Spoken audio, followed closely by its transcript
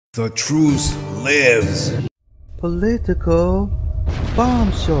The truth lives. Political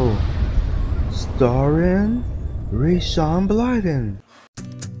Bomb Show, starring Rayshawn Blyden.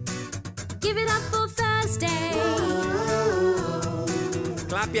 Give it up for Thursday.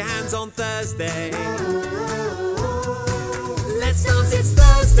 Clap your hands on Thursday. Let's dance, it's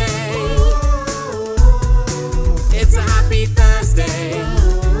Thursday. It's a happy Thursday.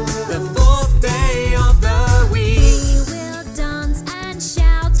 The fourth day of the week. We will dance and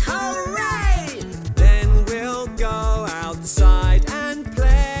shout, Hooray! Then we'll go outside and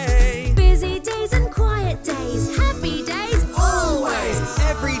play. busy days and quiet days, happy days always.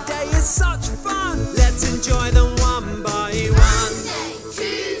 Every day is such fun. Let's enjoy them one by one. Monday,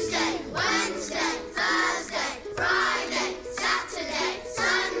 Tuesday, Wednesday, Thursday, Friday, Saturday,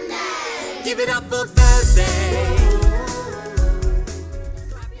 Sunday. Give it up for Thursday.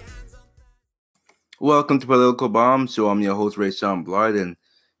 Welcome to Political Bomb Show. I'm your host, Rayshawn Blyden.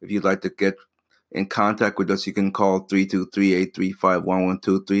 If you'd like to get in contact with us, you can call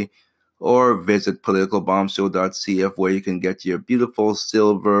 323-835-1123 or visit politicalbombshow.cf where you can get your beautiful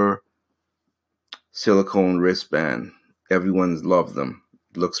silver silicone wristband. Everyone's loved them.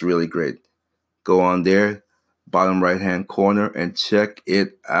 Looks really great. Go on there, bottom right-hand corner, and check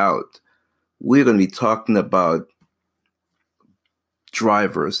it out. We're going to be talking about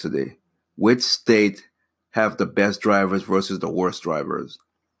drivers today. Which state have the best drivers versus the worst drivers?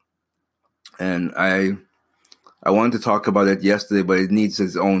 And I wanted to talk about it yesterday, but it needs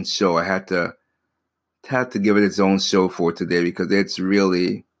its own show. I had to give it its own show for today because it's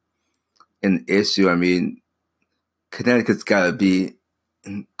really an issue. I mean, Connecticut's got to be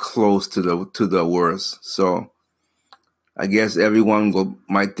close to the worst. So I guess everyone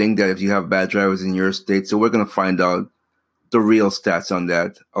might think that if you have bad drivers in your state, so we're going to find out the real stats on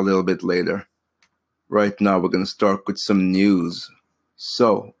that a little bit later. Right now, we're going to start with some news.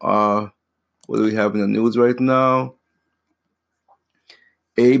 So, what do we have in the news right now?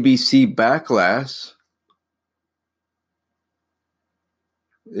 ABC backlash.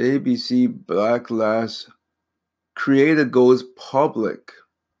 ABC backlash. Creator goes public.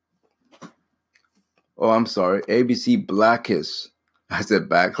 Oh, I'm sorry. ABC Blackish. I said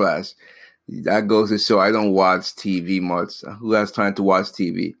backlash. That goes to show I don't watch TV much. Who has time to watch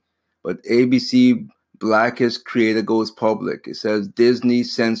TV? But ABC Blackish creator goes public. It says Disney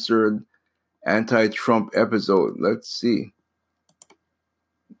censored anti-Trump episode. Let's see.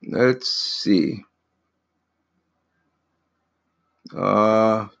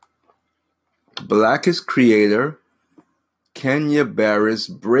 Blackish creator Kenya Barris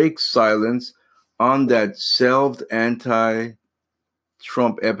breaks silence on that shelved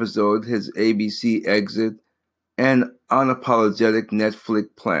anti-Trump episode, his ABC exit, and unapologetic Netflix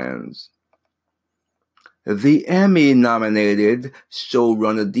plans. The Emmy-nominated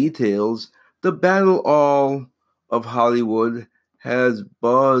showrunner details the battle all of Hollywood has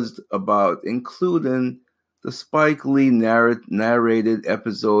buzzed about, including the Spike Lee narrated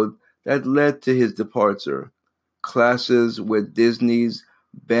episode that led to his departure, clashes with Disney's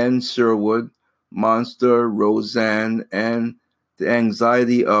Ben Sherwood, Monster, Roseanne, and the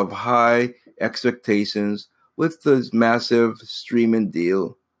anxiety of high expectations with this massive streaming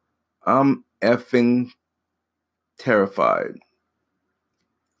deal. I'm effing terrified.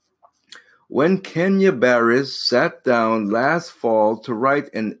 When Kenya Barris sat down last fall to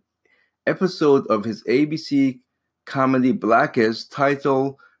write an episode of his ABC comedy Blackish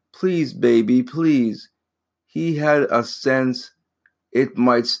titled Please Baby Please, he had a sense it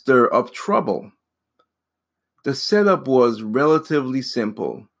might stir up trouble. The setup was relatively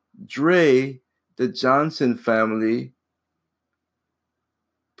simple. Dre, the Johnson family,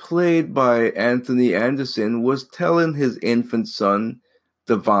 played by Anthony Anderson, was telling his infant son,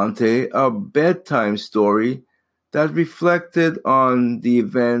 Devontae, a bedtime story that reflected on the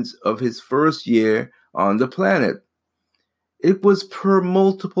events of his first year on the planet. It was, per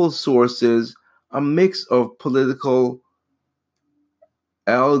multiple sources, a mix of political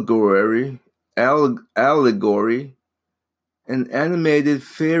allegory, an animated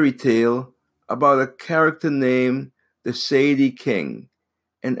fairy tale about a character named the Shady King,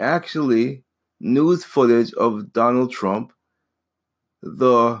 and actually news footage of Donald Trump,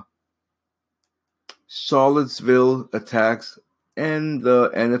 the Charlottesville attacks, and the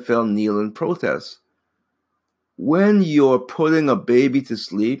NFL kneeling protests. When you're putting a baby to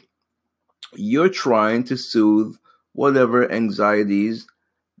sleep, you're trying to soothe whatever anxieties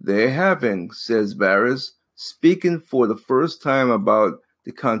they're having, says Barris, speaking for the first time about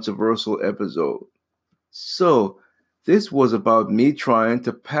the controversial episode. So, this was about me trying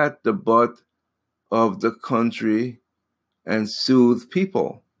to pat the butt of the country and soothe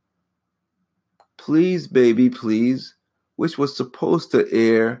people. Please Baby Please, which was supposed to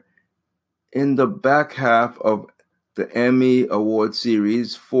air in the back half of the Emmy Award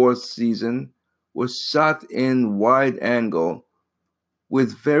series' 4th season, was shot in wide angle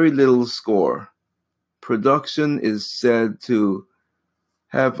with very little score. Production is said to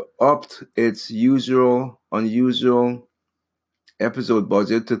have upped its unusual episode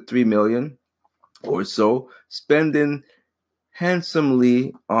budget to $3 million or so, spending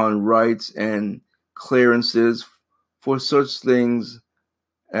handsomely on rights and clearances for such things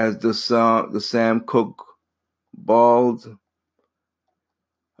as the Sam Cooke bald,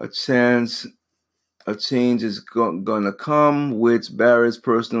 a change is gonna come, which Barris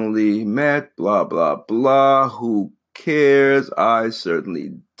personally met, blah, blah, blah. Who cares? I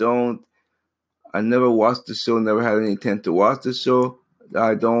certainly don't. I never watched the show, never had any intent to watch the show.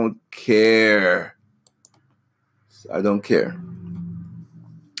 I don't care. I don't care.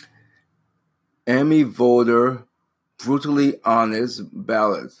 Emmy voter, brutally honest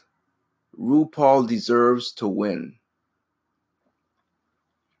ballot. RuPaul deserves to win.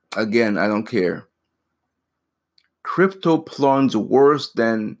 Again, I don't care. Crypto plunge worse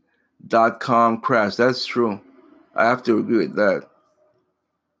than .com crash. That's true. I have to agree with that.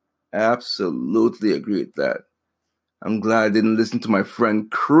 Absolutely agree with that. I'm glad I didn't listen to my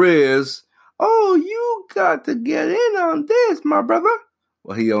friend Chris. Oh, you got to get in on this, my brother.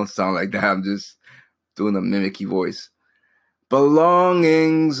 Well, he don't sound like that. I'm just doing a mimicky voice.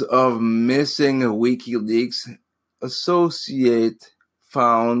 Belongings of missing WikiLeaks associate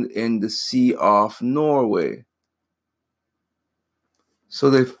found in the sea off Norway.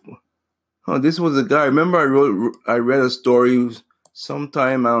 So this was a guy. Remember I read a story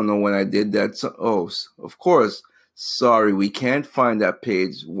sometime, I don't know when I did that. So, of course. Sorry, we can't find that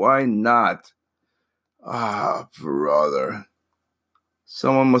page. Why not? Brother.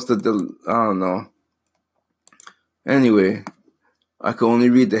 Someone must have, I don't know. Anyway, I could only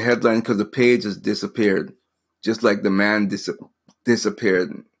read the headline because the page has disappeared. Just like the man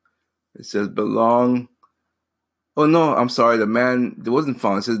disappeared. It says Oh no, I'm sorry, the man, it wasn't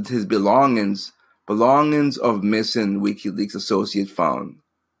found. It says his belongings of missing WikiLeaks associate found.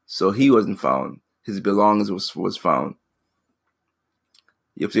 So he wasn't found. His belongings was found.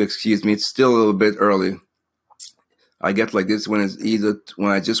 You have to excuse me, it's still a little bit early. I get like this when it's either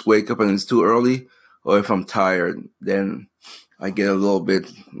when I just wake up and it's too early, or if I'm tired, then I get a little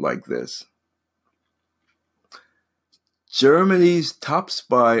bit like this. Germany's top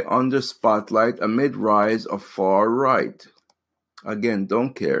spy under spotlight amid rise of far right. Again,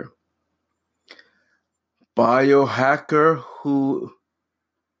 don't care. Biohacker who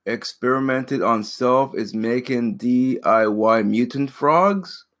experimented on self is making DIY mutant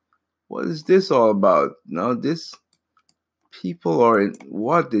frogs? What is this all about? Now this people are in,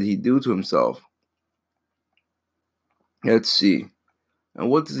 what did he do to himself? Let's see. And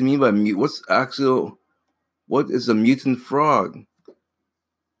what does it mean by what is a mutant frog?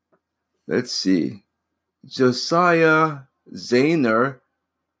 Let's see. Josiah Zayner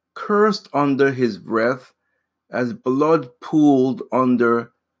cursed under his breath as blood pooled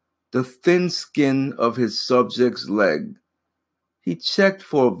under the thin skin of his subject's leg. He checked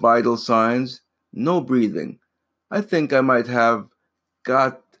for vital signs, no breathing. I think I might have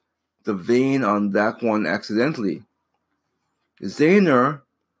got the vein on that one accidentally. Zayner,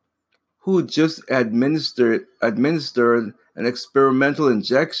 who just administered an experimental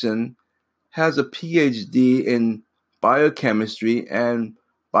injection, has a PhD in biochemistry and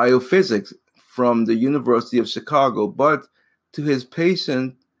biophysics from the University of Chicago, but to his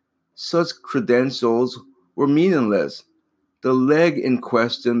patient, such credentials were meaningless. The leg in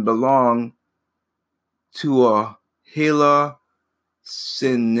question belonged to a Hyla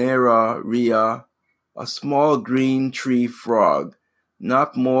cineraria, a small green tree frog,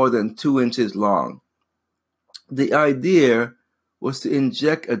 not more than 2 inches long. The idea was to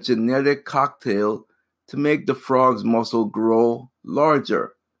inject a genetic cocktail to make the frog's muscle grow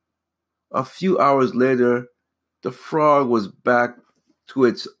larger. A few hours later, the frog was back to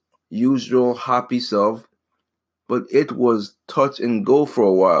its usual hoppy self, but it was touch and go for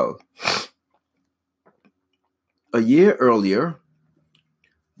a while. A year earlier,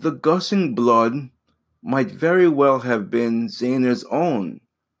 the gushing blood might very well have been Zayner's own.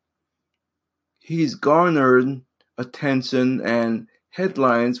 He's garnered attention and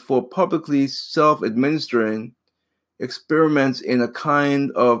headlines for publicly self-administering experiments in a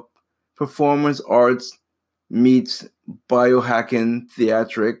kind of performance arts meets biohacking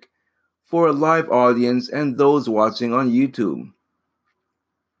theatric for a live audience and those watching on YouTube.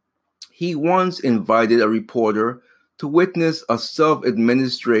 He once invited a reporter to witness a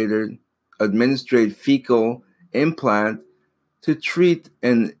self-administered administrate fecal implant to treat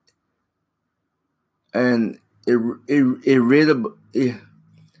an irritable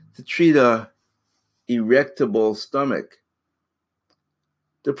to treat a erectable stomach.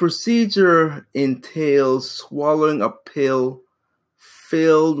 The procedure entails swallowing a pill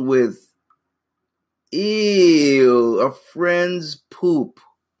filled with a friend's poop.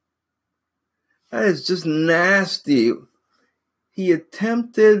 That is just nasty. He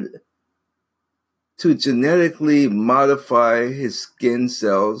attempted to genetically modify his skin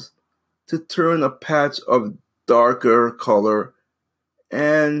cells to turn a patch of darker color,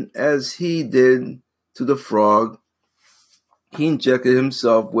 and as he did to the frog, he injected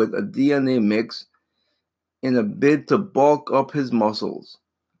himself with a DNA mix in a bid to bulk up his muscles.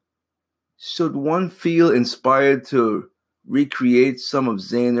 Should one feel inspired to recreate some of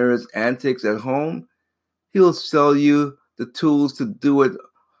Zayner's antics at home, he'll sell you the tools to do it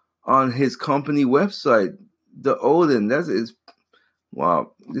on his company website, the Odin.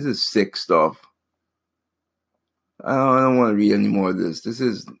 Wow, this is sick stuff. I don't want to read any more of this. This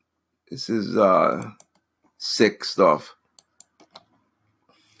is sick stuff.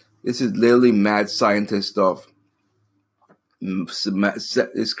 This is literally mad scientist stuff.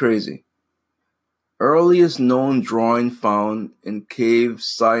 It's crazy. Earliest known drawing found in cave,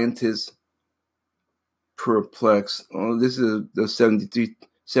 scientists perplexed. Oh, this is the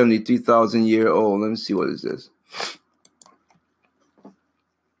 73,000 year old. Let me see, what is this?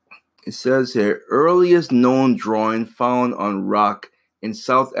 It says here, earliest known drawing found on rock in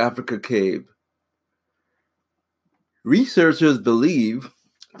South Africa cave. Researchers believe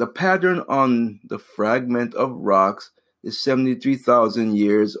the pattern on the fragment of rocks is 73,000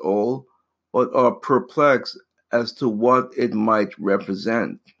 years old, but are perplexed as to what it might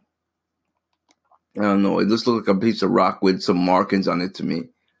represent. I don't know. It just looks like a piece of rock with some markings on it to me.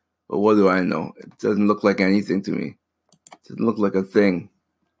 But what do I know? It doesn't look like anything to me. It doesn't look like a thing.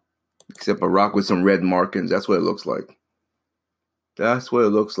 Except a rock with some red markings. That's what it looks like. That's what it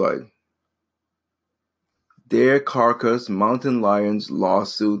looks like. Deer carcass, mountain lions,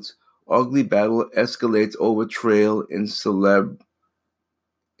 lawsuits, ugly battle escalates over trail in celeb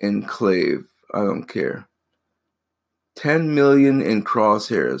enclave. I don't care. 10 million in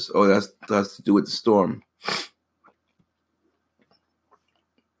crosshairs. Oh, that's to do with the storm.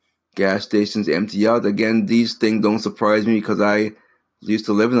 Gas stations empty out. Again, these things don't surprise me because I used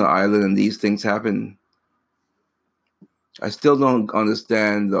to live in an island and these things happen. I still don't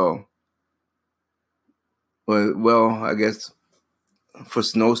understand though. Well, I guess for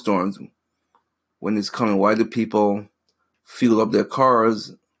snowstorms, when it's coming, why do people fuel up their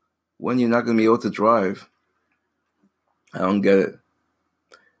cars when you're not going to be able to drive? I don't get it.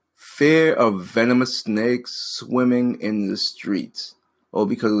 Fear of venomous snakes swimming in the streets. Oh,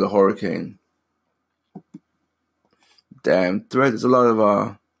 because of the hurricane. Damn threat. There's a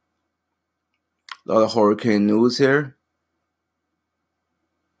lot of hurricane news here.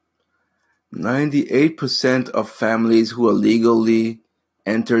 98% of families who illegally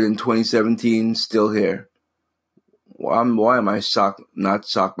entered in 2017 still here. Why am I shocked? Not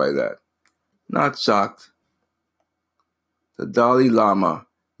shocked by that. Not shocked. The Dalai Lama.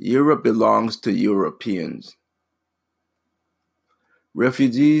 Europe belongs to Europeans.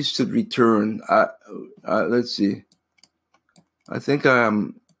 Refugees should return. Let's see. I think I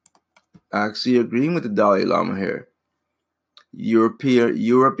am actually agreeing with the Dalai Lama here.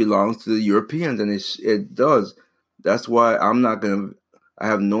 Europe belongs to the Europeans, and it does. That's why I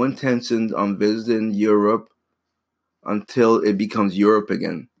have no intention on visiting Europe until it becomes Europe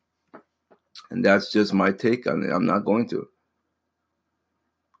again. And that's just my take on it. I'm not going to.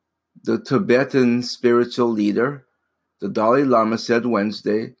 The Tibetan spiritual leader, the Dalai Lama, said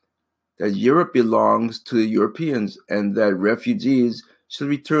Wednesday that Europe belongs to the Europeans and that refugees should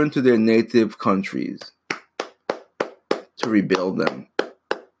return to their native countries to rebuild them.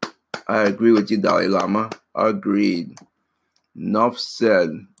 I agree with you, Dalai Lama. Agreed. Enough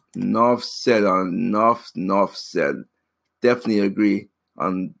said. Enough said. Definitely agree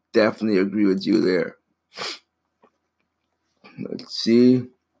with you there. Let's see.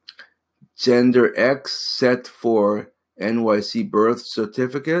 Gender X set for NYC birth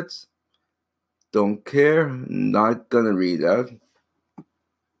certificates. Don't care. Not gonna read that.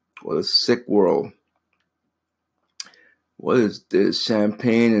 What a sick world. What is this?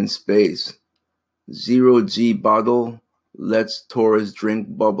 Champagne in space. 0G bottle. Let's tourists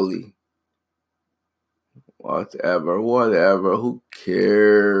drink bubbly. Whatever. Who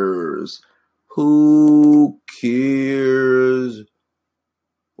cares?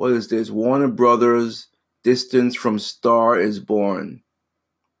 What is this? Warner Brothers, Distance from Star is Born.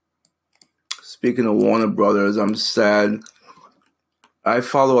 speaking of Warner Brothers, I'm sad. I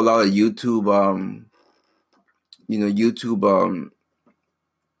follow a lot of YouTube,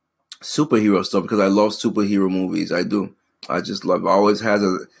 superhero stuff because I love superhero movies. I do. I just love. I always had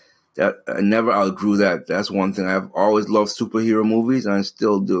that. I never outgrew that. That's one thing. I've always loved superhero movies, and I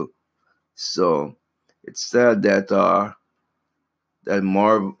still do. So it's sad that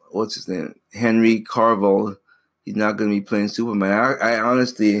what's his name, Henry Cavill, he's not going to be playing Superman. I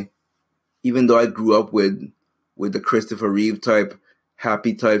honestly, even though I grew up with the Christopher Reeve type,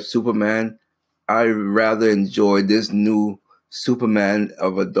 happy type Superman, I rather enjoy this new Superman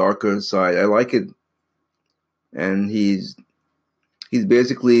of a darker side. I like it, and he's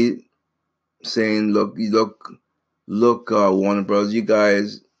basically saying, "Look, Warner Bros. You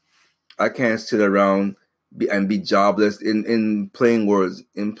guys, I can't sit around and be jobless." In plain words,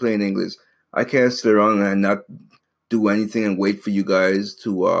 in plain English, I can't sit around and not do anything and wait for you guys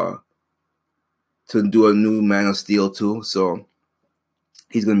to do a new Man of Steel too. So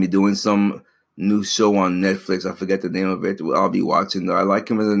he's gonna be doing some new show on Netflix. I forget the name of it. I'll be watching though. I like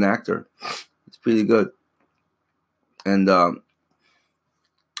him as an actor. It's pretty good. And I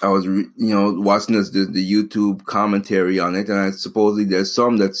was watching the YouTube commentary on it, and supposedly there's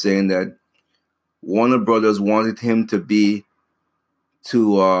some that's saying that Warner Brothers wanted him to be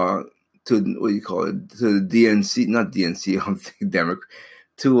to what do you call it, to the DNC, not DNC, I'm thinking Democrat,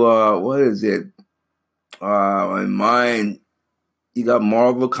 to what is it? My mind. You got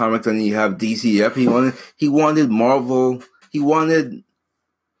Marvel Comics and you have DC. Yep, he wanted Marvel. He wanted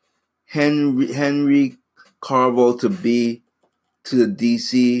Henry Cavill to be to the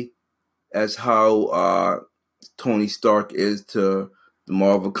DC as how Tony Stark is to the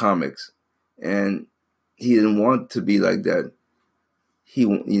Marvel Comics, and he didn't want to be like that.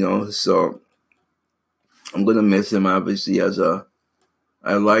 So I'm gonna miss him obviously I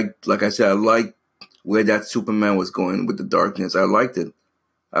liked where that Superman was going with the darkness. I liked it.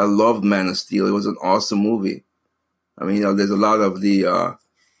 I loved Man of Steel. It was an awesome movie. I mean, there's a lot of the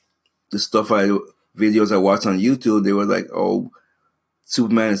videos I watched on YouTube. They were like, "Oh,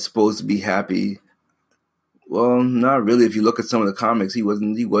 Superman is supposed to be happy." Well, not really. If you look at some of the comics, he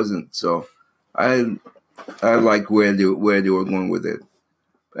wasn't. So, I like where they were going with it.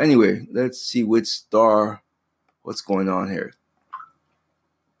 Anyway, let's see what's going on here.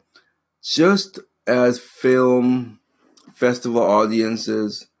 Just as film festival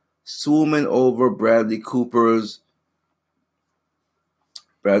audiences swoon over Bradley Cooper's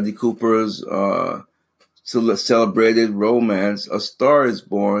celebrated romance, A Star Is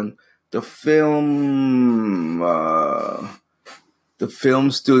Born, the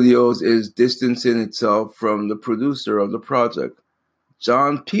film studios is distancing itself from the producer of the project.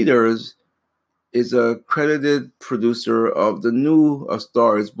 Jon Peters is a credited producer of the new A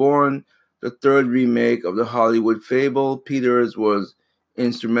Star Is Born, the third remake of the Hollywood fable. Peters was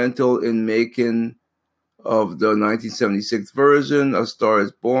instrumental in making of the 1976 version, A Star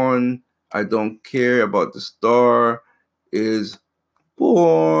Is Born. I don't care about the star is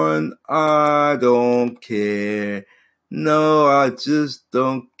born. I don't care. No, I just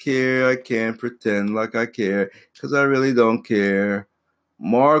don't care. I can't pretend like I care because I really don't care.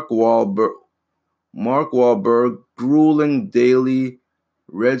 Mark Wahlberg, grueling daily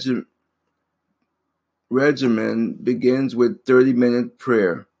regimen begins with 30-minute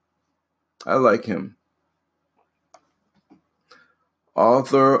prayer. I like him.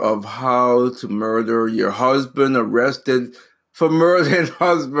 Author of How to Murder Your Husband, arrested for murdering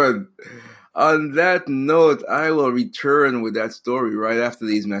husband. On that note, I will return with that story right after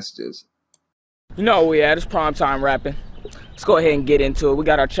these messages. You know where we at. It's primetime rapping. Let's go ahead and get into it. We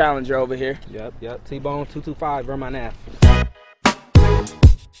got our challenger over here. Yep. T-Bone 225, run my nap.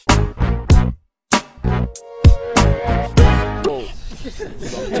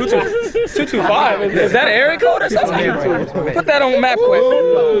 225? Is that an area code or something? Put that on map quick.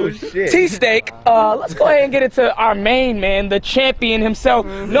 Oh, shit. T-Steak. Let's go ahead and get into our main man, the champion himself.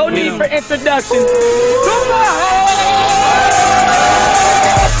 No need for introduction.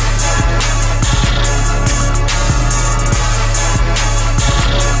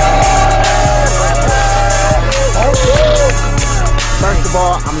 First of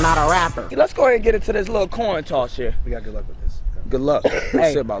all, I'm not a rapper. Let's go ahead and get into this little coin toss here. We got good luck with this. Good luck.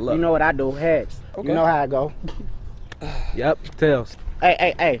 Hey, about luck. you know what I do? Heads. Okay. You know how I go. Yep, tails.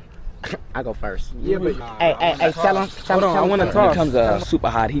 Hey. I go first. Yeah, but Hey, tell him. Hold on, I want to When talk. it comes super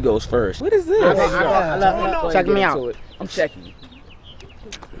hot, he goes first. What is this? I check me out. I'm checking you.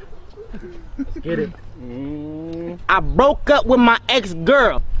 Get it. I broke up with my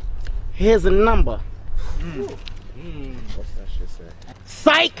ex-girl. Here's a number. What's that shit say?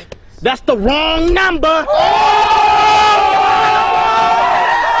 Psych! That's the wrong number. Hey,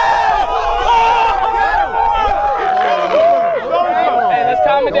 let's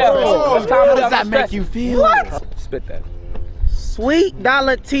calm it down. Let's calm it down. How does that make you feel? Spit that. Sweet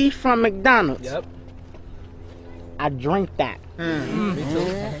dollar tea from McDonald's. Yep. I drink that.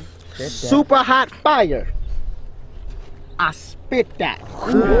 Super hot fire. I spit that.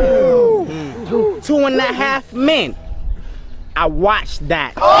 2.5 Men. I watched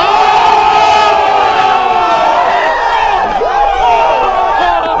that.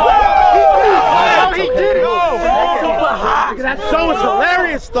 He did it! Super hot! That show was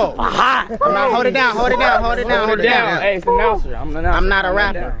hilarious though. Hot. Now, hold it down, hold it down, hold it down, hold it down. Hey, it's the announcer. I'm the announcer. I'm not a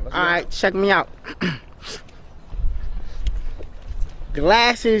rapper. Alright, check me out.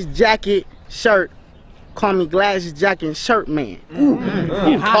 Glasses, jacket, shirt. Call me glasses, jacket, and shirt man.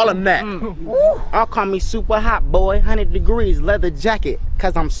 Call him that. I'll call me super hot boy. 100 degrees, leather jacket.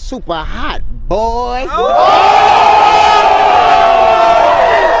 Cause I'm super hot, boy.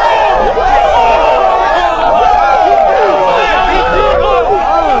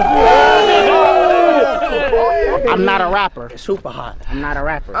 I'm not a rapper. Super hot. I'm not a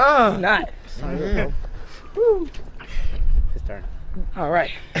rapper. Not. His turn. All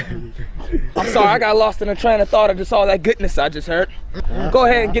right. I'm sorry, I got lost in a train of thought of just all that goodness I just heard. Go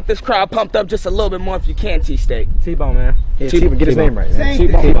ahead and get this crowd pumped up just a little bit more if you can, T-Steak. T-Bone, man. Yeah, T-Bone. get his name right, man.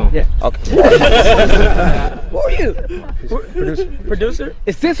 T-Bone. Yeah. Okay. Who are you? Producer?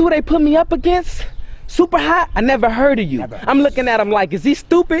 Is this who they put me up against? Super hot? I never heard of you. I'm looking at him like, is he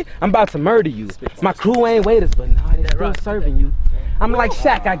stupid? I'm about to murder you. My crew ain't waiters, but no, they still serving you. I'm like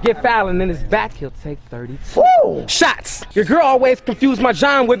Shaq, I get foul and then his back, he'll take 32. Shots! Your girl always confused my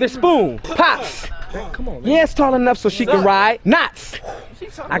John with her spoon. Pops! Come on, man. Yeah, it's tall enough so she can ride. Knots!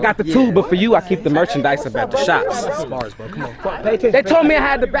 I got the tool, but for you, I keep the merchandise up at the shops. They told me I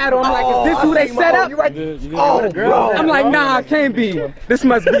had to battle. I'm like, is this who they set up? Oh, bro. I'm like, nah, it can't be. This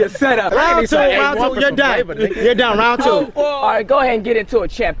must be a setup. Round two, you're done. You're done, round two. All right, go ahead and get into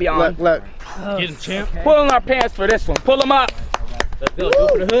it, champion. Look. Pulling our pants for this one. Pull them up. Go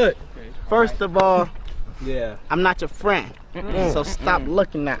for the hood. First of all, Yeah. I'm not your friend, so stop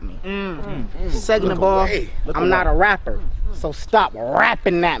looking at me. Second of all, I'm not a rapper, so stop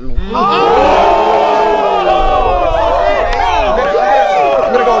rapping at me. I'm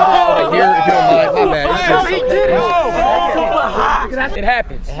gonna go right here if you don't mind. My bad. He did it. It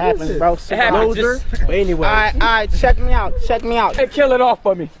happens. It happens, bro. It happens. Just, But anyway. All right, check me out. hey, kill it off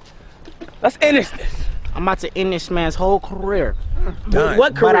for me. Let's end this. I'm about to end this man's whole career.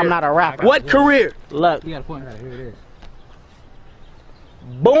 What career? But I'm not a rapper. What career? Look. You got a point right here. It is.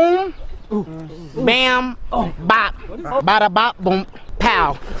 Boom. Bam. Bop. Bada bop. Boom.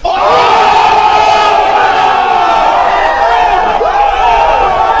 Pow.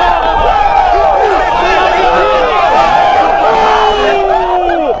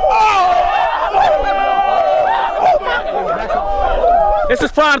 This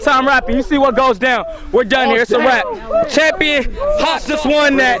is prime time rapping. You see what goes down. We're done here. It's a wrap. Champion Hot just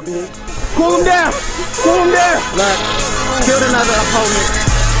won that. Cool him down. Cool him down. Look. Killed another opponent.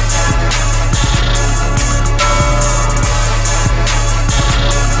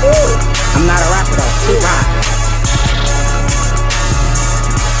 I'm not a rapper though. Too hot.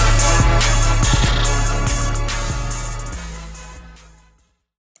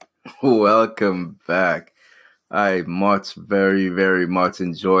 Welcome back. I very much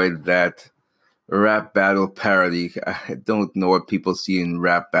enjoyed that rap battle parody. I don't know what people see in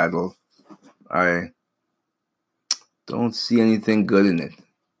rap battle. I don't see anything good in it.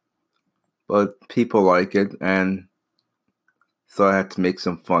 But people like it, and so I had to make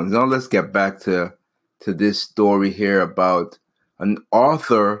some fun. Now let's get back to this story here about an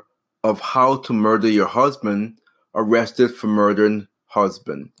author of How to Murder Your Husband arrested for murdering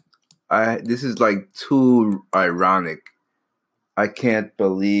husband. This is like too ironic. I can't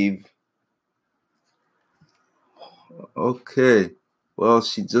believe. Okay. Well,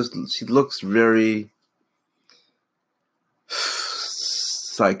 she looks very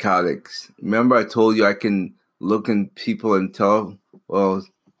psychotic. Remember I told you I can look in people and tell? Well,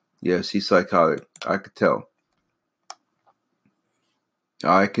 yeah, she's psychotic. I could tell.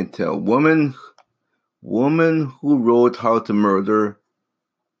 I can tell. Woman who wrote How to Murder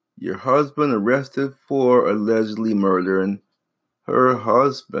Your Husband arrested for allegedly murdering her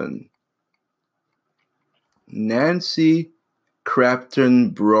husband. Nancy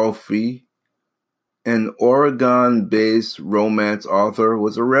Crafton Brophy, an Oregon-based romance author,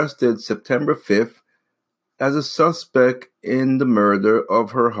 was arrested September 5th as a suspect in the murder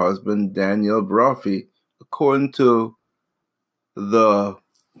of her husband, Daniel Brophy, according to the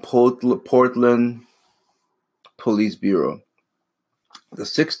Portland Police Bureau. The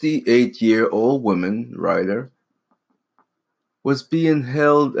 68-year-old woman rider was being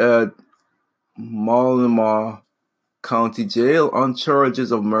held at Multnomah County Jail on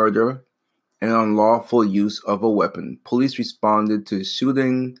charges of murder and unlawful use of a weapon. Police responded to a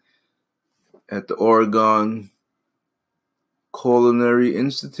shooting at the Oregon Culinary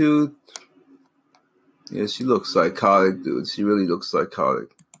Institute. Yeah, she looks psychotic, dude. She really looks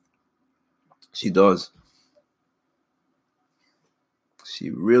psychotic. She does. She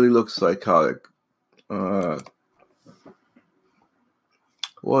really looks psychotic.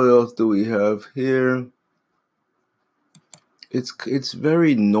 What else do we have here? It's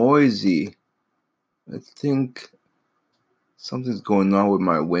very noisy. I think something's going on with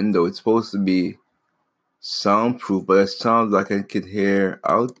my window. It's supposed to be soundproof, but it sounds like I could hear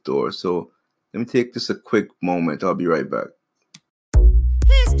outdoors. So let me take just a quick moment. I'll be right back.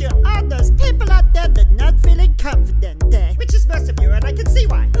 Here's to all those people out there that not feeling confident, which is most of you, and I can see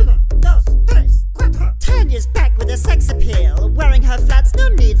why. Tanya's back with a sex appeal, wearing her flats, no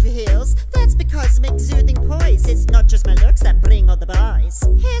need for heels. That's because I'm exuding poise. It's not just my looks that bring all the boys.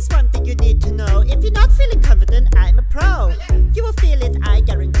 Here's one thing you need to know: if you're not feeling confident, I'm a pro. You will feel it, I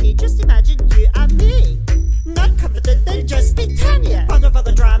guarantee. Just imagine you are me. Not confident, then just be Tanya. Bottom of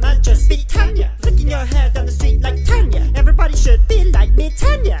the drama, just be Tanya. Flicking your hair down the street like Tanya. Everybody should be like me,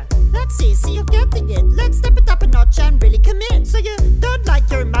 Tanya. That's easy, you're getting it. Let's step it up a notch and really commit. So you don't like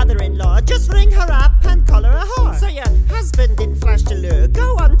your mother-in-law, just ring her up and call her a whore. So your husband didn't flash the lure,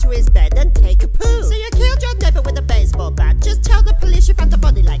 go onto his bed and take a poo. So you killed your neighbor with a baseball bat, just tell the police you found a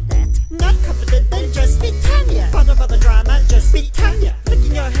body like that. Not confident, then just be Tanya. Bottom of the drama, just be Tanya.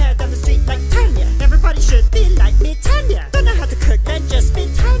 Flicking your hair down the street like Tanya. Everybody should be like me, Tanya. Don't know how to cook, then just be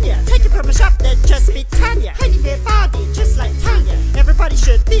Tanya. Take it from a shop, then just be Tanya. Hiding their body, just like Tanya. Everybody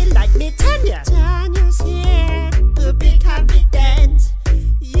should be like me, Tanya. Tanya's here to be confident.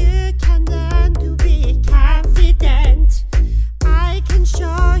 You can learn to be confident. I can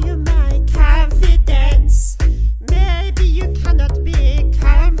show you my confidence. Maybe you cannot be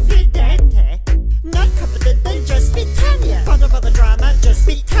confident. Not confident, then just be Tanya. Bottom of the drama, just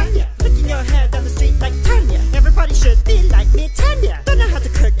be Tanya. Flicking your hair down the street like Tanya. Everybody should be like me, Tanya. Don't know how to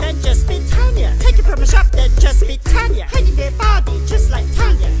cook, then just be Tanya. Take it from a shop, then just be Tanya. Hiding their body, just like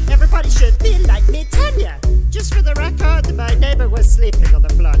Tanya. Everybody should be like me, Tanya. Just for the record, my neighbor was sleeping on the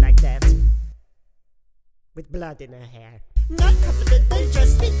floor like that, with blood in her hair. Not confident, then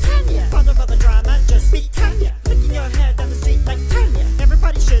just be Tanya. Bottom of the drama, just be Tanya. Flicking your hair down the street like Tanya.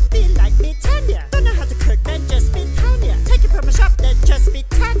 Everybody should be like me, Tanya. Don't know how to cook, then just be Tanya. Take it from a shop, then just be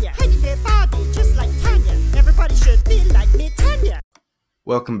Tanya. Hiding their body, just like Tanya. Everybody should be like me, Tanya.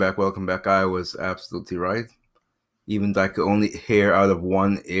 Welcome back. I was absolutely right. Even though I could only hear out of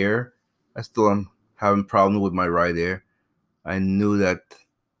one ear, I still am having problem with my right ear. I knew that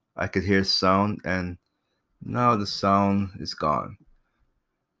I could hear sound, and now the sound is gone.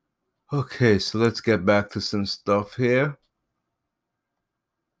 Okay, so let's get back to some stuff here.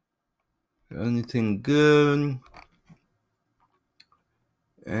 Anything good?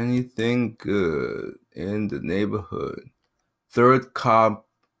 Anything good in the neighborhood? Third cop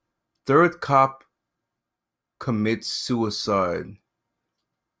commits suicide.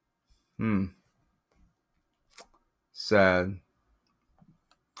 Sad.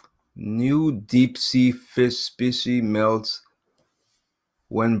 New deep sea fish species melts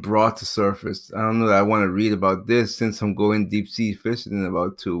when brought to surface. I don't know that I want to read about this since I'm going deep sea fishing in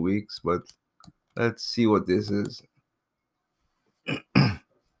about 2 weeks, but let's see what this is.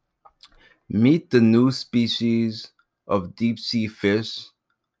 Meet the new species of deep sea fish,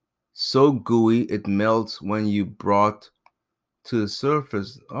 so gooey it melts when you brought to the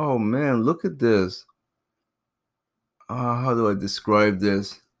surface. Oh man, look at this. How do I describe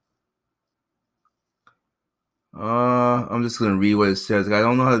this? I'm just going to read what it says. I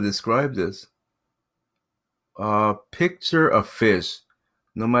don't know how to describe this. Picture a fish,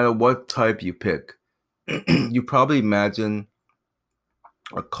 no matter what type you pick. You probably imagine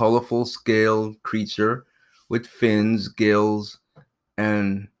a colorful scaled creature with fins, gills,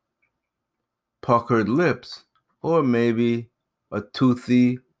 and puckered lips, or maybe a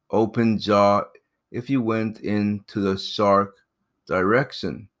toothy open jaw if you went into the shark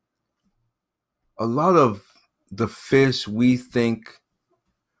direction. A lot of the fish we think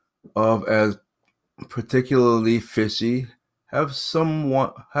of as particularly fishy have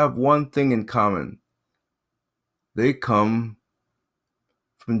one thing in common. They come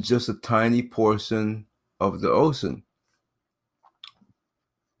from just a tiny portion of the ocean.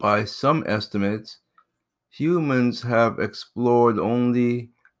 By some estimates, humans have explored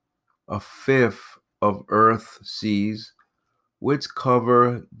only a fifth of Earth's seas, which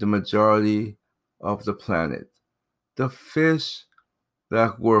cover the majority of the planet. The fish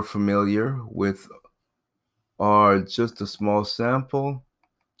that we're familiar with are just a small sample.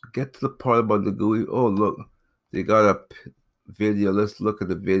 Get to the part about the gooey. Oh, look, they got a video. Let's look at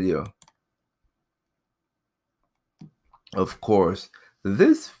the video. Of course,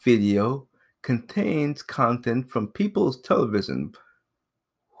 this video contains content from People's Television,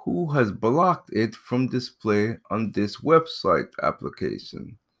 who has blocked it from display on this website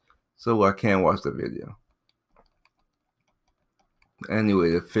application. So I can't watch the video. Anyway,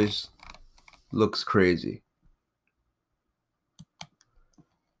 the fish looks crazy.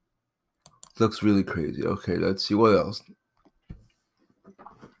 Looks really crazy. Okay, let's see what else.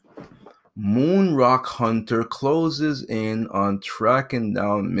 Moon rock hunter closes in on tracking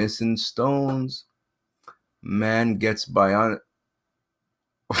down missing stones. Man gets bionic.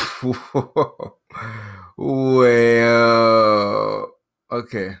 Well,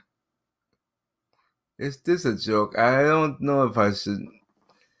 okay. Is this a joke? I don't know if I should.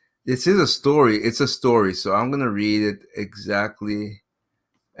 This is a story. It's a story, so I'm going to read it exactly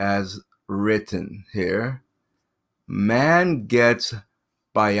as written here. Man gets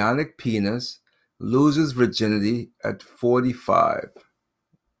bionic penis, loses virginity at 45.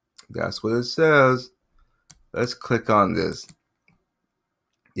 That's what it says. Let's click on this.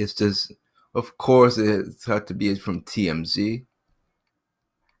 It's just, of course, it's had to be from TMZ.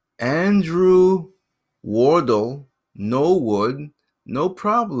 Andrew Wardle, no wood, no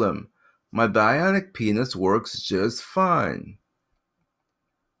problem. My bionic penis works just fine.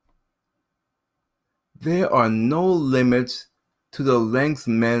 There are no limits to the length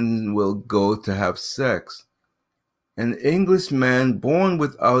men will go to have sex. An Englishman born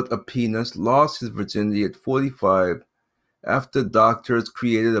without a penis lost his virginity at 45 after doctors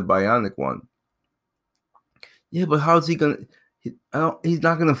created a bionic one. Yeah, but how's he gonna? He's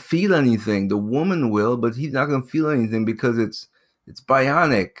not gonna feel anything. The woman will, but he's not gonna feel anything because it's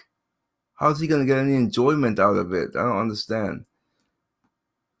bionic. How's he gonna get any enjoyment out of it? I don't understand.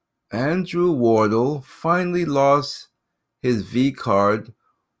 Andrew Wardle finally lost his V card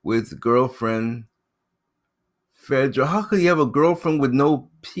with girlfriend Fedra. How could he have a girlfriend with no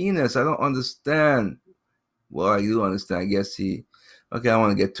penis? I don't understand. Well, I do understand. I guess he. Okay, I don't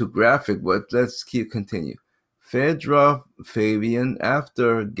want to get too graphic, but let's continue. Fedra Fabian,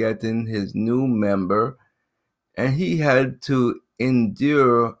 after getting his new member, and he had to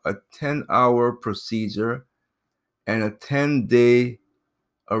endure a 10-hour procedure and a 10-day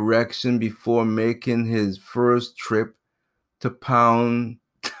erection before making his first trip to Pound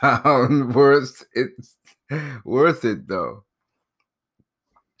Town. Worth it though.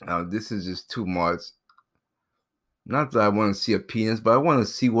 Now this is just too much. Not that I want to see a penis, but I want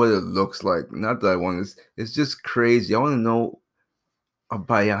to see what it looks like. Not that I want to. It's just crazy. I want to know a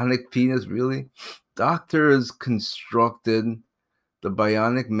bionic penis, really? Doctors constructed the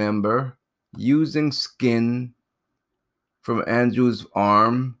bionic member using skin from Andrew's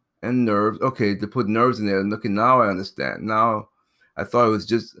arm and nerves. Okay, they put nerves in there. And look, now I understand. Now I thought it was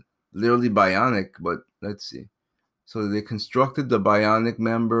just literally bionic, but let's see. So they constructed the bionic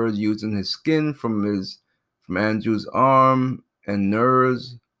member using his skin from Andrew's arm and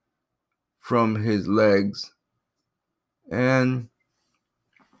nerves from his legs. And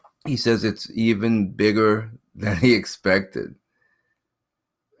he says it's even bigger than he expected.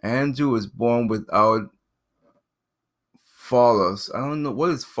 Andrew was born without phallus. I don't know.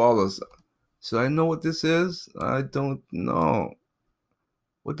 What is phallus? Should I know what this is? I don't know.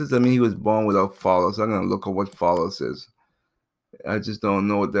 What does that mean, he was born without phallus? I'm going to look at what phallus is. I just don't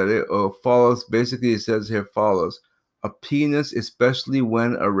know what that is. Phallus, basically it says here phallus. A penis, especially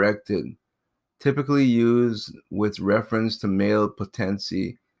when erected, typically used with reference to male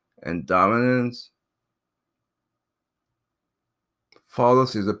potency and dominance.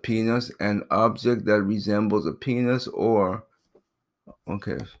 Phallus is a penis, an object that resembles a penis or...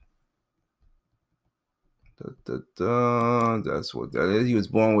 Okay. That's what that is. He was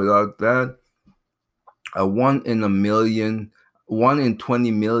born without that. A 1 in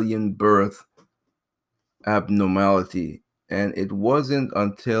 20 million birth abnormality. And it wasn't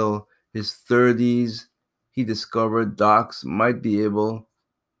until his 30s he discovered docs might be able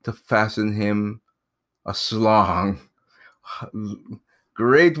to fasten him a schlong.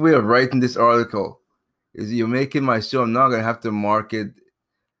 Great way of writing this article. Is you're making my show. I'm not going to have to mark it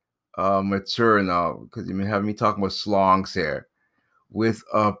mature now, because you may have me talking about schlongs here. With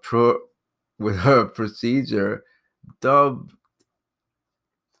a procedure dubbed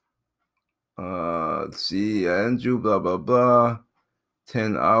let's see, Andrew blah blah blah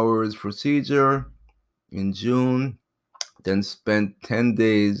 10 hours procedure in June, then spent 10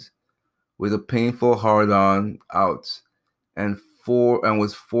 days with a painful hard-on out, and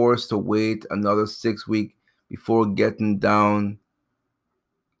was forced to wait another 6 weeks before getting down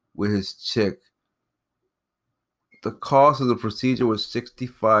with his chick. The cost of the procedure was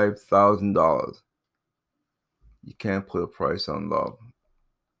 $65,000. You can't put a price on love.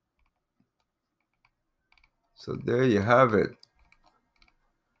 So there you have it.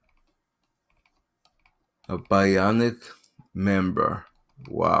 A bionic member.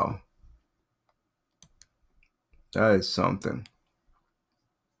 Wow. That is something.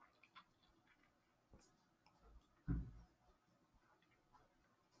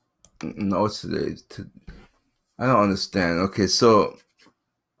 No, today. I don't understand. Okay, so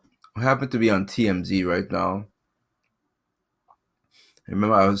I happen to be on TMZ right now.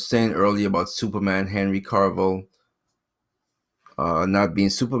 Remember, I was saying earlier about Superman, Henry Cavill, not being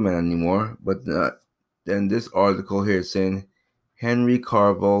Superman anymore. But then this article here is saying Henry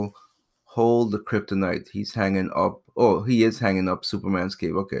Cavill hold the kryptonite. He's hanging up. Oh, he is hanging up Superman's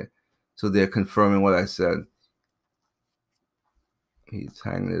cape. Okay, so they're confirming what I said. He's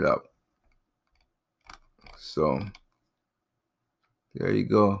hanging it up. So there you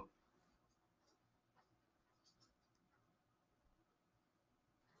go.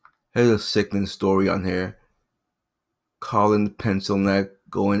 Here's a sickening story on here. Colin Pencilneck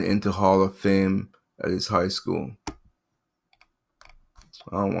going into Hall of Fame at his high school.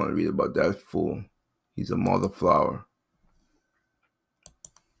 I don't want to read about that fool. He's a mother flower.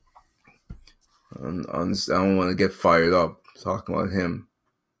 I don't want to get fired up talking about him.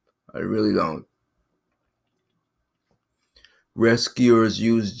 I really don't. Rescuers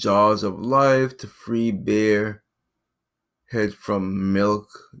use jaws of life to free bear head from milk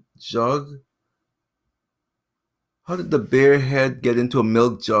jug. How did the bear head get into a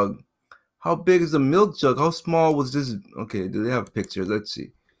milk jug? How big is the milk jug? How small was this? Okay, do they have pictures? Let's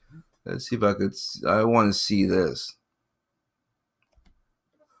see. Let's see if I could. I want to see this.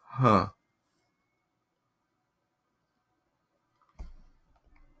 Huh.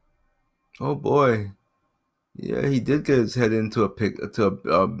 Oh boy. Yeah, he did get his head into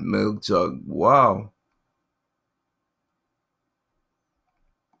a milk jug. Wow.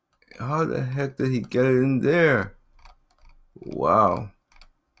 How the heck did he get it in there? Wow.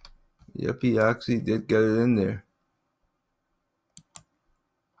 Yep, he actually did get it in there.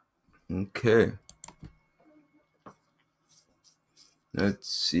 Okay. Let's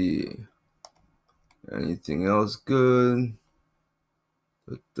see. Anything else good?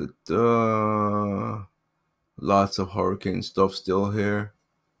 Lots of hurricane stuff still here.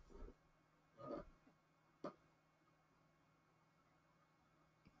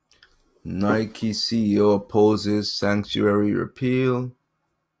 Nike CEO opposes sanctuary repeal.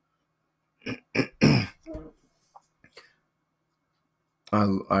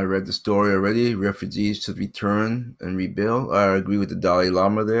 I read the story already. Refugees should return and rebuild. I agree with the Dalai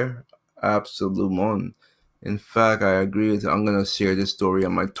Lama there. Absolutely. In fact, I agree with. I'm gonna share this story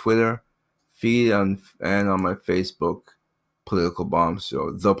on my Twitter feed and on my Facebook Political Bomb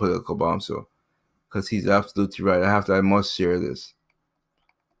Show, The Political Bomb Show, because he's absolutely right. I must share this.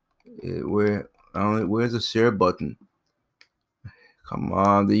 Where's the share button? Come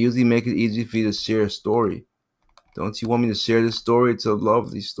on, they usually make it easy for you to share a story. Don't you want me to share this story? It's a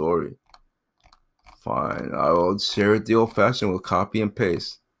lovely story. Fine, I will share it the old-fashioned way, copy and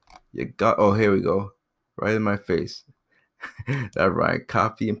paste. Oh, here we go. Right in my face. That right,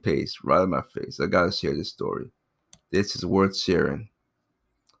 copy and paste right in my face. I gotta share this story. This is worth sharing.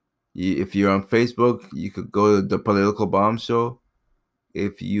 If you're on Facebook, you could go to The Political Bomb Show.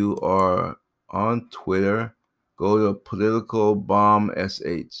 If you are on Twitter, go to Political Bomb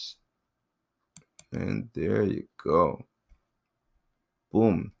SH. And there you go.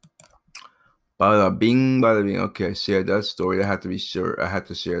 Boom. Bada bing, bada bing. Okay, I shared that story. I had to be sure. I had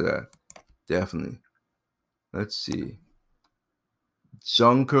to share that. Definitely. Let's see.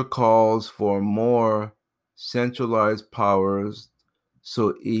 Juncker calls for more centralized powers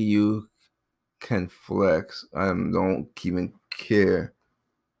so EU can flex. I don't even care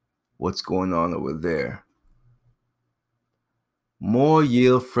what's going on over there. More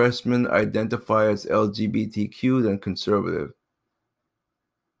Yale freshmen identify as LGBTQ than conservative.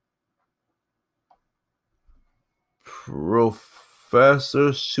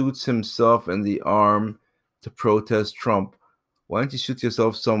 Professor shoots himself in the arm to protest Trump. Why don't you shoot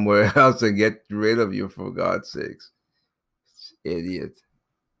yourself somewhere else and get rid of you, for God's sakes? Idiot.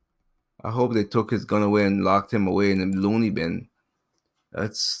 I hope they took his gun away and locked him away in the loony bin.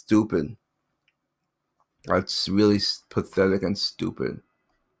 That's stupid. That's really pathetic and stupid.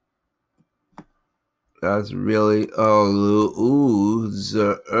 That's really a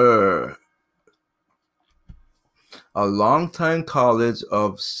loser. A longtime college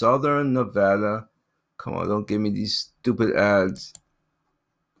of Southern Nevada. Come on, don't give me these stupid ads.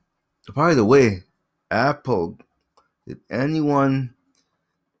 By the way, Apple. Did anyone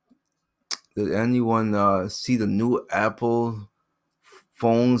see the new Apple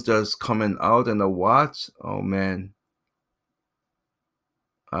phones that's coming out and the watch? Oh man,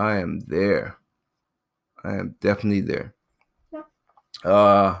 I am there. I am definitely there.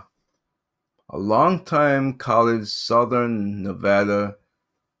 A longtime college Southern Nevada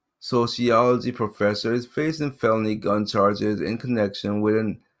sociology professor is facing felony gun charges in connection with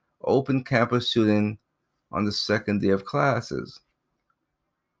an open campus shooting on the second day of classes.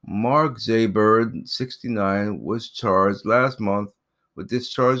 Mark J. Bird, 69, was charged last month with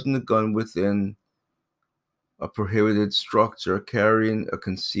discharging the gun within a prohibited structure, carrying a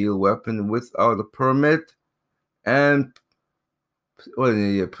concealed weapon without a permit, and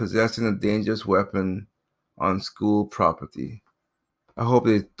possessing a dangerous weapon on school property. I hope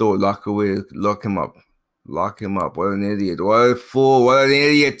they don't lock him up. Lock him up. What an idiot. What a fool. What an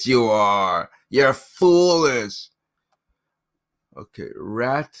idiot you are. You're foolish. Okay,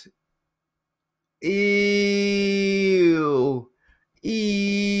 rat. Ew.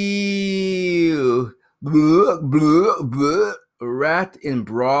 Ew. Blah, blah, blah. Rat in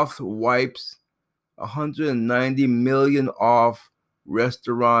broth wipes 190 million off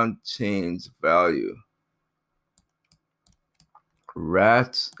restaurant chains value.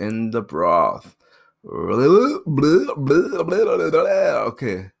 Rats in the broth.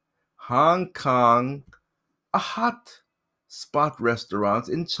 Okay. Hong Kong, a hot spot restaurant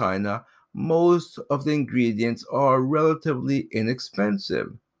in China. Most of the ingredients are relatively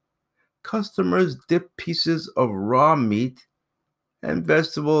inexpensive. Customers dip pieces of raw meat and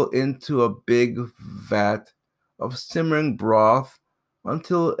vegetable into a big vat of simmering broth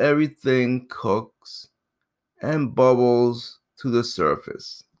until everything cooks and bubbles to the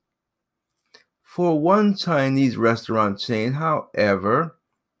surface. For one Chinese restaurant chain, however,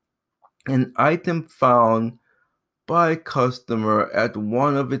 an item found by a customer at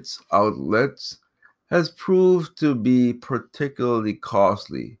one of its outlets has proved to be particularly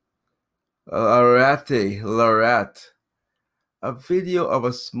costly. Larat. A video of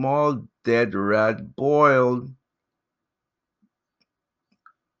a small dead rat boiled.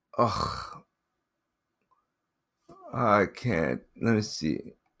 Ugh. I can't. Let me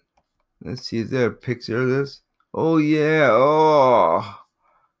see. Let's see. Is there a picture of this? Oh, yeah. Oh.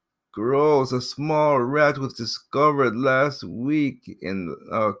 Gross. A small rat was discovered last week in.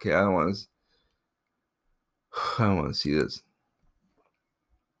 Okay, I don't want to see this.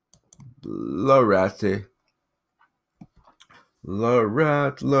 Larat.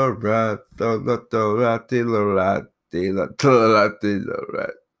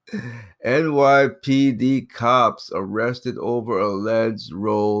 NYPD cops arrested over alleged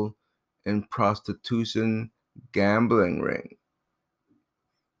role in prostitution gambling ring.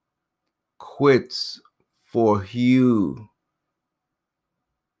 Quits for huge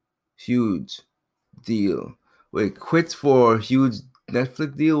deal. Wait, quits for huge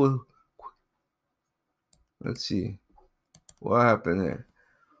Netflix deal? Let's see. What happened there?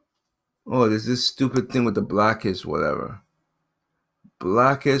 Oh, there's this stupid thing with the Blackish whatever.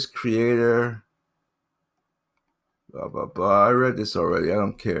 Blackish creator. Blah, blah, blah. I read this already. I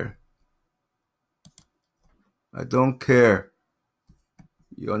don't care. I don't care.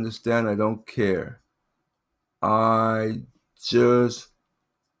 You understand? I don't care. I just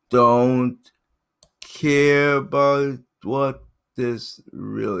don't care about what this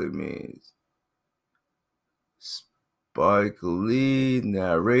really means. Spike Lee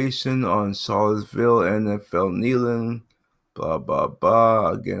narration on Charlottesville NFL kneeling. Blah, blah,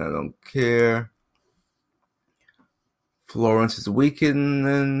 blah. Again, I don't care. Florence is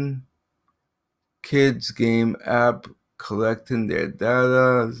weakening. Kids game app collecting their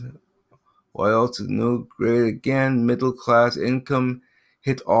data. What else is new? Great again. Middle class income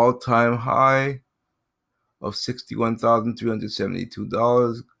hit all-time high of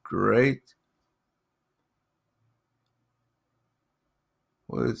 $61,372. Great.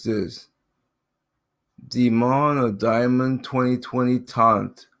 What is this? Demon or Diamond 2020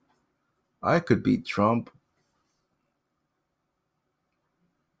 taunt. I could beat Trump.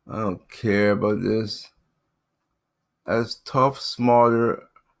 I don't care about this. As tough, smarter.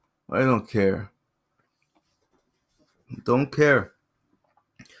 I don't care. Don't care.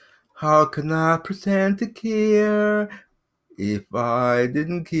 How can I pretend to care if I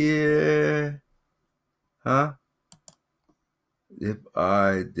didn't care? Huh? If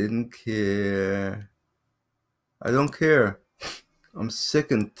I didn't care, I don't care. I'm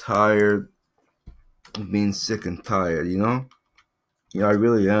sick and tired of being sick and tired, you know? Yeah, I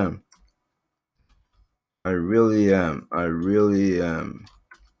really am. I really am. I really am.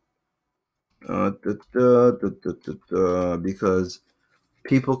 Because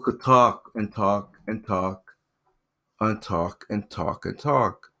people could talk and talk and talk and talk and talk and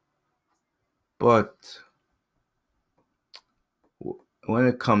talk. But when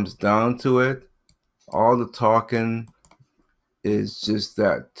it comes down to it, all the talking is just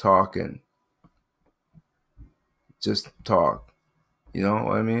that talking. Just talk. You know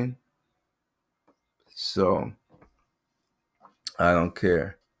what I mean? So, I don't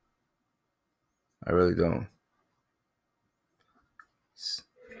care. I really don't.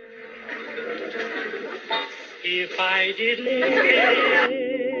 If I didn't care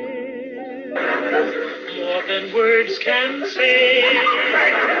more than words can say.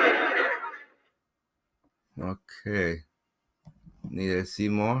 Okay. Need to see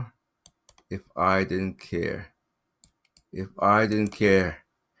more? If I didn't care. If I didn't care.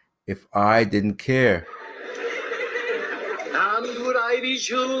 If I didn't care. And would I be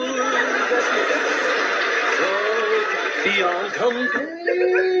sure that beyond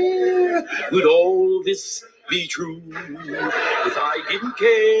compare would all this be true if I didn't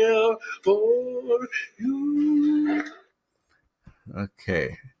care for you?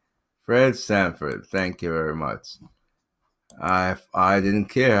 Okay. Fred Sanford, thank you very much. I didn't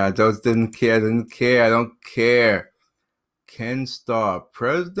care. I just didn't care. I don't care. Ken Starr,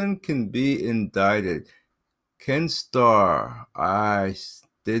 president can be indicted. Ken Starr, I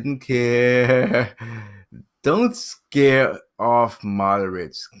didn't care. Don't scare off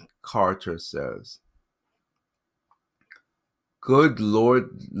moderates, Carter says. Good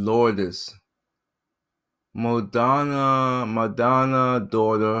Lordess. Madonna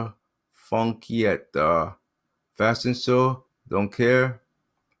daughter, funky at the fashion show, don't care.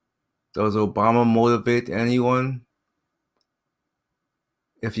 Does Obama motivate anyone?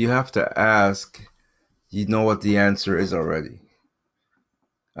 If you have to ask, you know what the answer is already.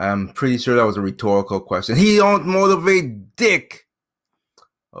 I'm pretty sure that was a rhetorical question. He don't motivate dick.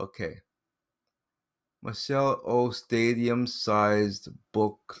 Okay. Michelle O stadium-sized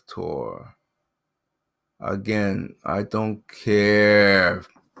book tour. Again, I don't care.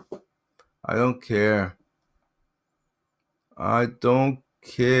 I don't care. I don't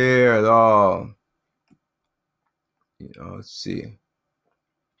care at all. Let's see.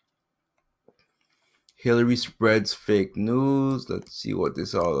 Hillary spreads fake news. Let's see what this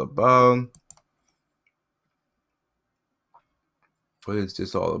is all about. What is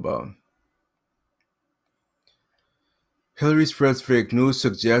this all about? Hillary spreads fake news,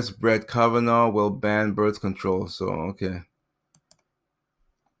 suggests Brett Kavanaugh will ban birth control. So, okay.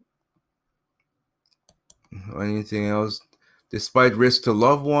 Anything else? Despite risk to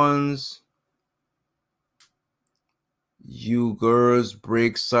loved ones, Uyghurs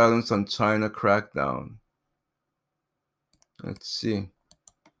break silence on China crackdown. Let's see.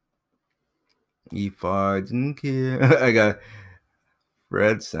 If I didn't care. I got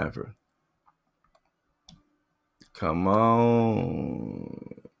Fred Sanford. Come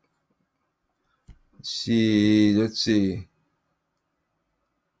on. Let's see.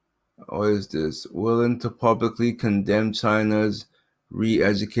 What is this? Willing to publicly condemn China's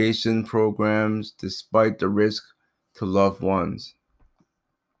re-education programs despite the risk to loved ones.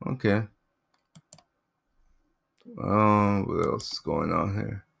 Okay. What else is going on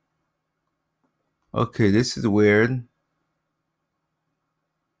here? Okay, this is weird.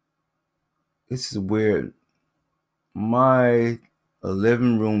 This is weird. My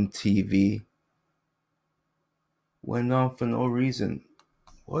living room TV went on for no reason.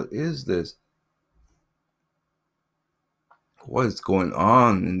 What is this? What is going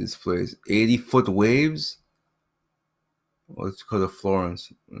on in this place? 80-foot waves? Let's go to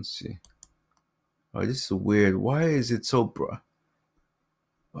Florence. Let's see. Oh, this is weird. Why is it so bright?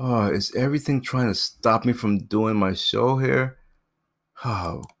 Oh, is everything trying to stop me from doing my show here?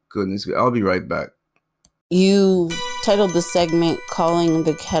 Oh, goodness. I'll be right back. You titled the segment Calling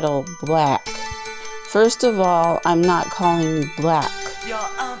the Kettle Black. First of all, I'm not calling you black. You're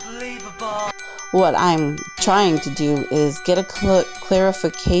unbelievable. What I'm trying to do is get a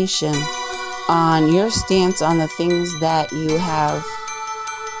clarification on your stance on the things that you have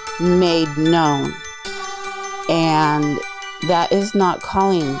made known. And that is not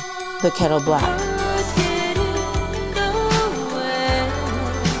calling the kettle black.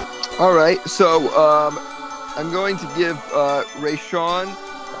 All right, so I'm going to give Rayshawn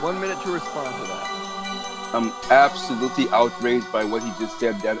 1 minute to respond to that. I'm absolutely outraged by what he just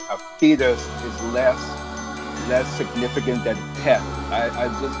said, that a fetus is less significant than a pet. I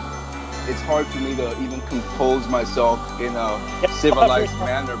just, it's hard for me to even compose myself in a civilized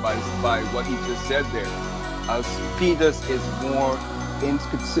manner by what he just said there. A fetus is more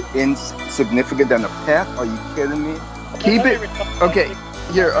insignificant than a pet? Are you kidding me? Keep it. Okay,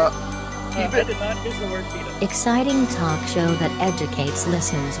 here. Keep it. I did not use the word fetus. Exciting talk show that educates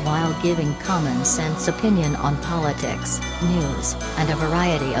listeners while giving common sense opinion on politics, news, and a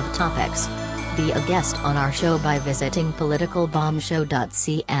variety of topics. Be a guest on our show by visiting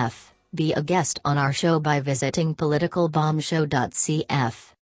politicalbombshow.cf. Be a guest on our show by visiting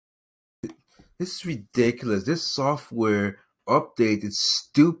politicalbombshow.cf. This is ridiculous. This software update is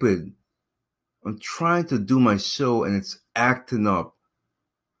stupid. I'm trying to do my show and it's acting up.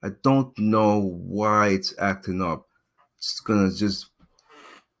 I don't know why it's acting up. It's gonna just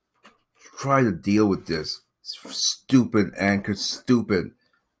try to deal with this. It's stupid, Anchor, stupid.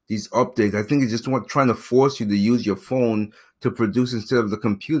 These updates, I think it's just trying to force you to use your phone to produce instead of the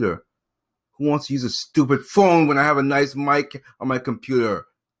computer. Who wants to use a stupid phone when I have a nice mic on my computer?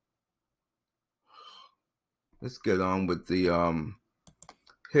 Let's get on with the,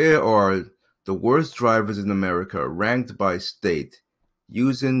 here are the worst drivers in America, ranked by state,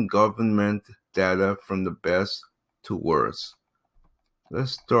 using government data from the best to worst.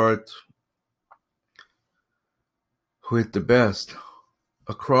 Let's start with the best.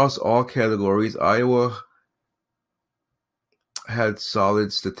 Across all categories, Iowa had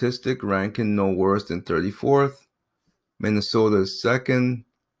solid statistic, ranking no worse than 34th. Minnesota is second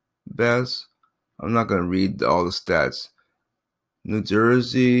best. I'm not going to read all the stats. New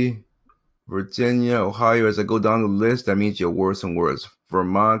Jersey, Virginia, Ohio, as I go down the list, that means you're worse and worse.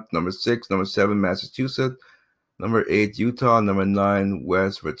 Vermont, number 6, number 7, Massachusetts, number 8, Utah, number 9,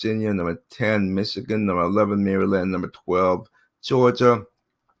 West Virginia, number 10, Michigan, number 11, Maryland, number 12, Georgia,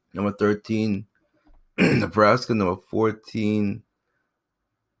 number 13, Nebraska, number 14,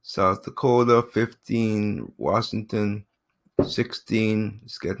 South Dakota, 15, Washington, 16,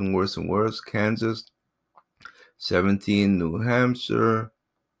 it's getting worse and worse, Kansas, 17, New Hampshire,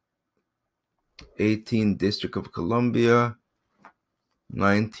 18, District of Columbia,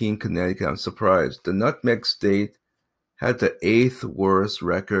 19, Connecticut. I'm surprised. The Nutmeg State had the 8th worst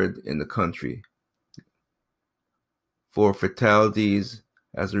record in the country for fatalities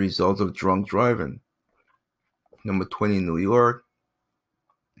as a result of drunk driving. Number 20, New York.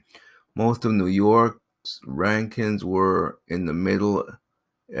 Most of New York's rankings were in the middle.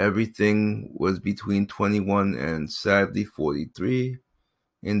 Everything was between 21 and sadly 43.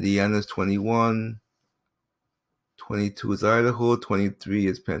 Indiana's 21. 22 is Idaho. 23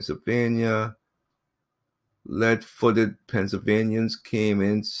 is Pennsylvania. Lead-footed Pennsylvanians came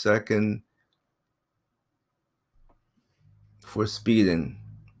in second for speeding.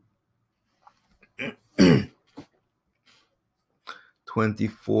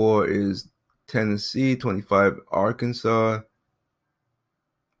 24 is Tennessee, 25 Arkansas.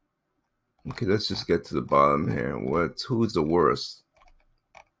 Okay, let's just get to the bottom here. Who's the worst?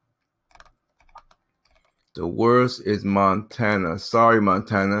 The worst is Montana. Sorry,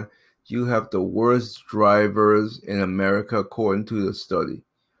 Montana. You have the worst drivers in America according to the study.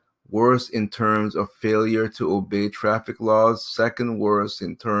 Worst in terms of failure to obey traffic laws. Second worst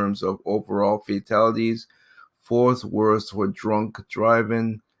in terms of overall fatalities. Fourth worst for drunk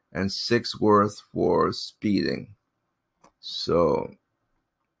driving. And 6th worst for speeding. So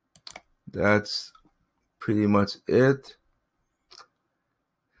that's pretty much it.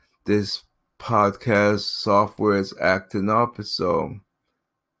 This podcast software is acting up, so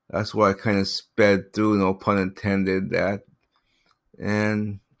that's why I kind of sped through, no pun intended, that.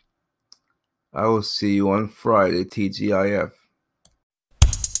 And I will see you on Friday, TGIF.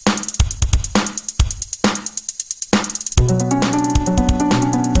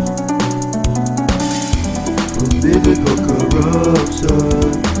 Political corruption,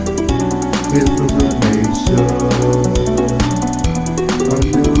 misinformation. A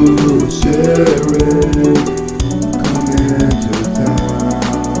new sheriff coming to town.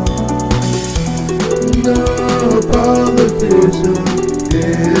 The politician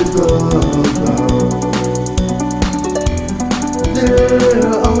is allowed.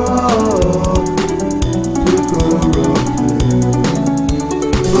 They're all too corrupted.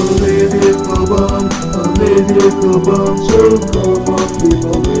 Political bomb, so come on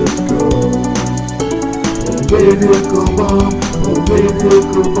people, let's go. Political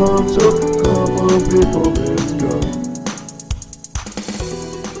bomb, so come on people, let's go.